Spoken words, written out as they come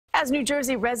As New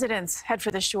Jersey residents head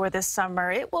for the shore this summer,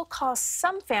 it will cost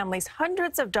some families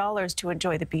hundreds of dollars to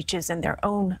enjoy the beaches in their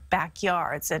own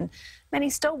backyards. And many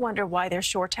still wonder why their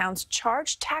shore towns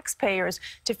charge taxpayers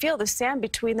to feel the sand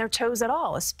between their toes at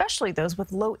all, especially those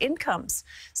with low incomes.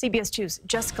 CBS 2's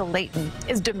Jessica Layton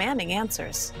is demanding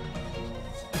answers.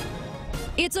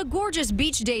 It's a gorgeous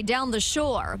beach day down the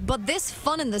shore, but this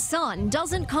fun in the sun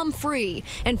doesn't come free.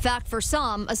 In fact, for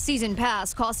some, a season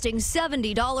pass costing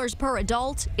 $70 per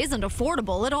adult isn't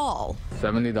affordable at all.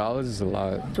 $70 is a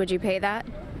lot. Would you pay that?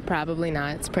 Probably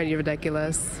not. It's pretty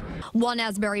ridiculous. One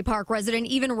Asbury Park resident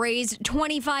even raised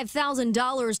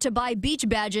 $25,000 to buy beach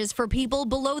badges for people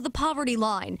below the poverty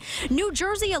line. New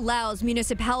Jersey allows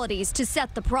municipalities to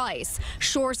set the price.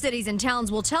 Shore cities and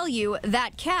towns will tell you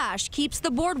that cash keeps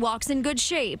the boardwalks in good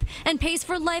shape and pays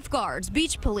for lifeguards,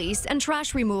 beach police, and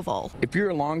trash removal. If you're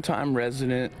a longtime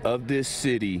resident of this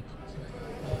city,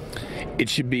 it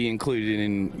should be included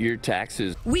in your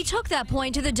taxes. We took that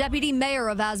point to the deputy mayor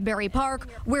of Asbury Park,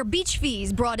 where beach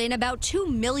fees brought in about $2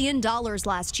 million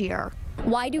last year.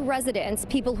 Why do residents,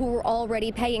 people who were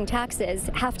already paying taxes,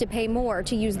 have to pay more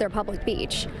to use their public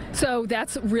beach? So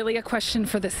that's really a question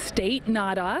for the state,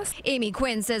 not us. Amy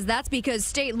Quinn says that's because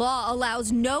state law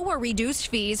allows no or reduced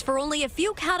fees for only a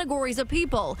few categories of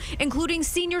people, including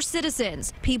senior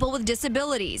citizens, people with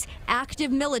disabilities,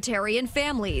 active military and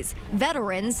families,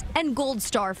 veterans, and Gold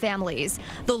Star families.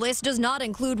 The list does not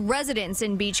include residents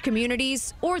in beach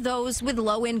communities or those with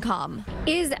low income.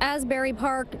 Is Asbury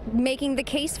Park making the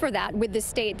case for that with the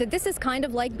state, that this is kind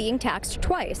of like being taxed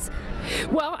twice?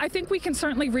 Well, I think we can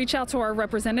certainly reach out to our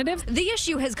representatives. The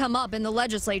issue has come up in the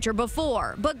legislature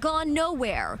before, but gone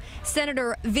nowhere.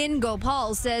 Senator Vin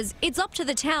Gopal says it's up to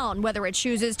the town whether it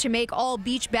chooses to make all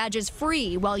beach badges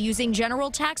free while using general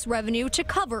tax revenue to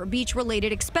cover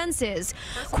beach-related expenses.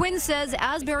 Quinn says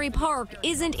Asbury Park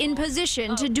isn't in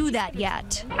position to do that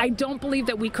yet. I don't believe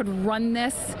that we could run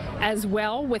this as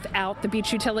well without the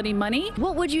beach utility money.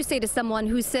 What would you say to someone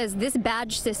who says this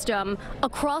badge system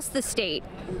across the state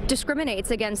discriminates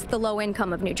against the low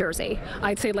income of New Jersey?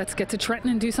 I'd say let's get to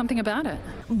Trenton and do something about it.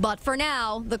 But for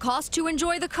now, the cost to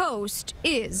enjoy the coast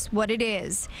is what it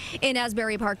is. In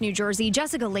Asbury Park, New Jersey,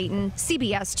 Jessica Layton,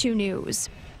 CBS 2 News.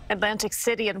 Atlantic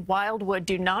City and Wildwood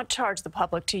do not charge the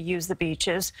public to use the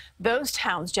beaches. Those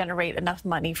towns generate enough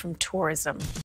money from tourism.